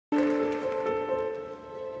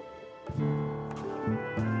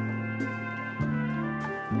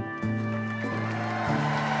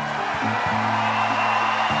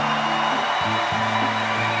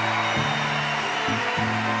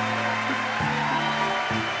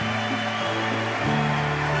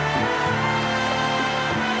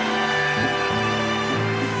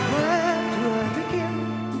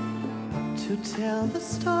tell the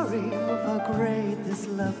story of how great this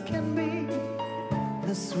love can be.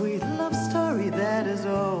 The sweet love story that is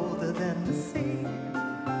older than the sea.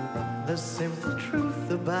 The simple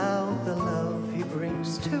truth about the love he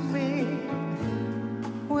brings to me.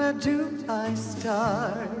 Where do I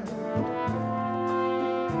start?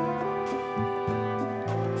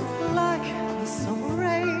 Like the summer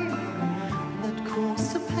rain that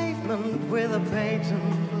cools the pavement with a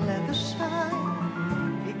patent leather shine.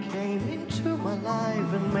 He came into my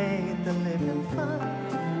life and made the living fun,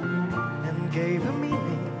 and gave a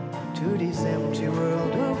meaning to this empty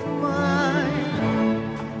world of mine.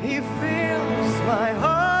 He fills my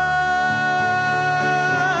heart.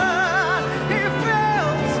 He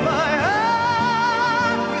fills my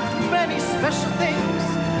heart with many special things,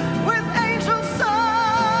 with angel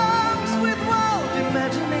songs, with wild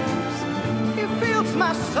imaginings. He fills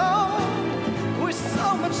my soul with so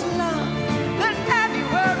much love that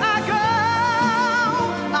anywhere I go,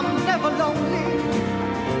 I'm never lonely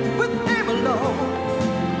with him alone.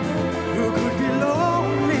 Who could be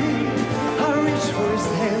lonely? I reach for his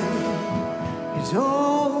hand, he's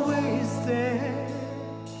always there.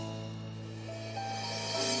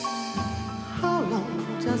 How long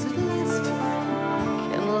does it last?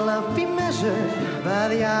 Can love be measured by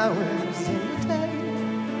the hours in the day?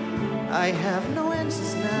 I have no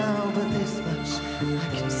answers now, but this much I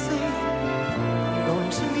can say. I'm going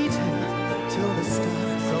to meet him till the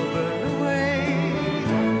stars all burn away,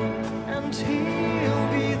 and he'll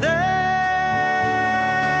be there.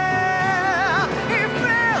 He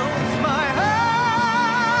fills my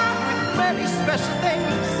heart with many special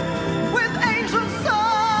things, with angel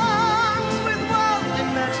songs, with wild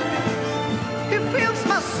imaginings. He fills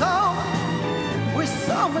my soul with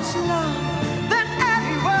so much love that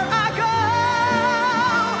anywhere I go,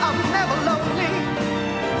 I'm never lonely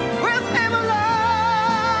with him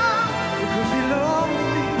alone. Who could be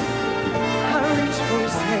lonely? I reach for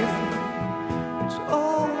his hand, it's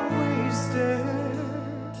always there.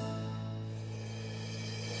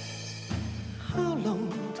 How long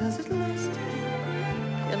does it last?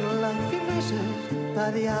 Can love be measured by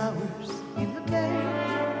the hours in the day?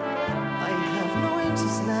 I have no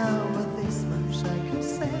answers now, but this much I can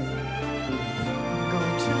say. I'm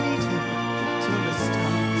going to meet him till the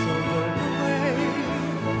stars all burn away,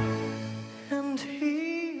 and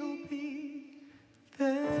he'll be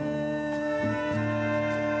there.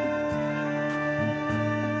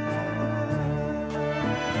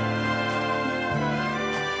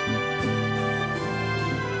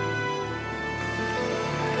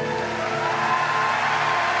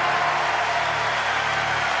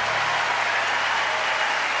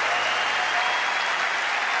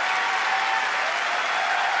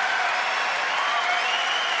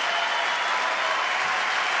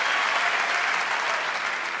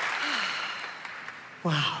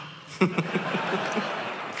 Wow.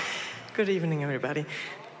 Good evening, everybody.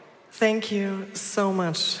 Thank you so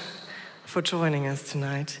much for joining us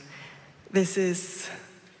tonight. This is,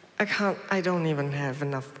 I don't even have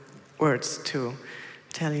enough words to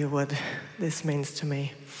tell you what this means to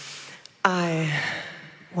me. I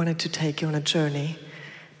wanted to take you on a journey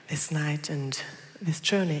this night, and this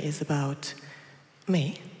journey is about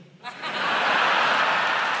me.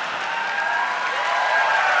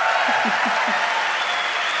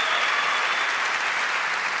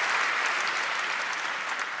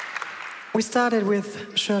 We started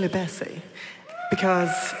with Shirley Bassey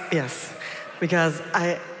because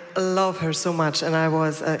I love her so much, and I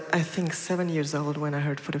was, I think, 7 years old when I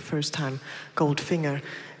heard for the first time Goldfinger,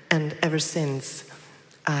 and ever since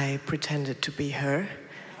I pretended to be her.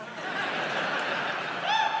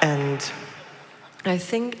 And I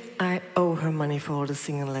think I owe her money for all the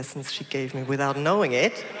singing lessons she gave me without knowing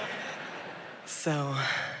it. So...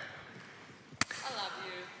 I love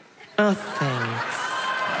you. Oh, thanks.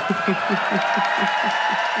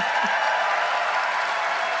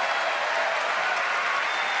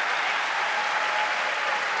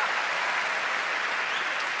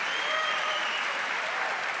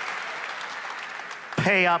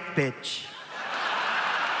 Pay up, bitch.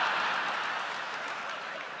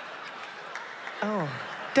 Oh,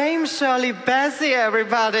 Dame Shirley Bassey,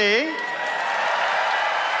 everybody.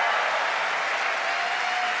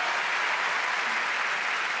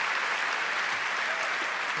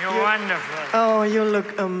 You're wonderful. Oh, you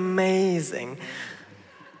look amazing.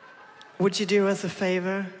 Would you do us a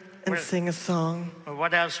favor and sing a song?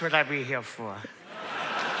 What else would I be here for?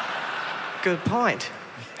 Good point.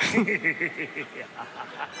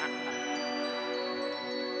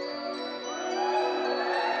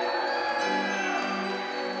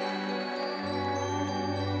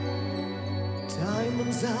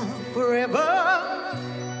 Diamonds are forever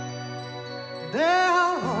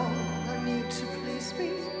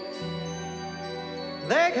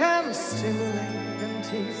They can stimulate and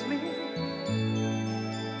tease me.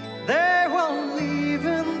 They won't leave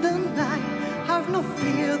in the night. Have no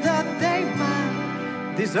fear that they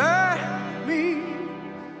might desert me.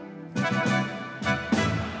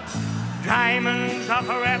 Diamonds are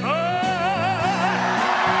forever.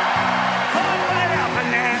 Hold right up and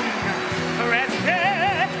then caress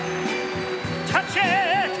it. Touch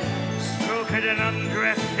it, stroke it and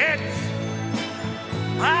undress it.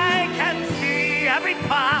 I can see every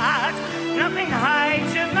part. Nothing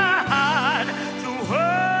hides in the heart to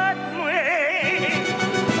hurt me.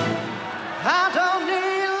 I don't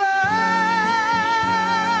need love,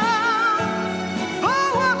 for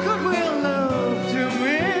what could real love to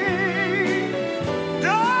me?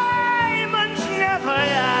 Diamonds never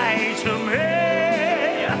lie to me.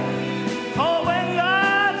 For when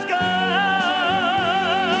love's gone,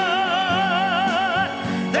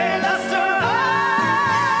 They luster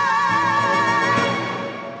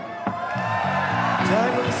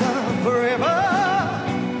diamonds are forever,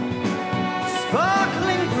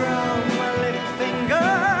 sparkling brown, my little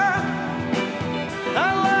finger. I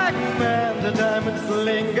like man, the diamonds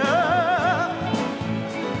linger.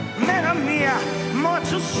 men are mere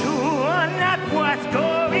mortals who are not worth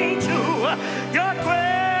going to your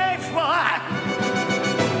grave for.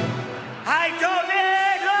 I don't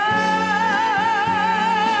need love.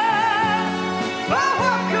 But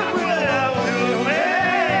what could real love do me?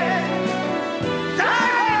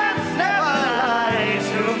 Diamonds never lie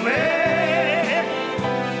to me.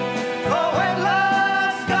 For when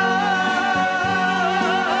love's gone,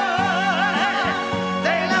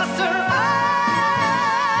 they luster on.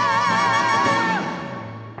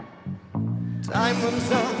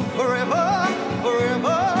 Diamonds are forever,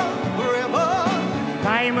 forever, forever.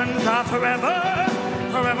 Diamonds are forever,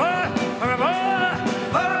 forever, forever.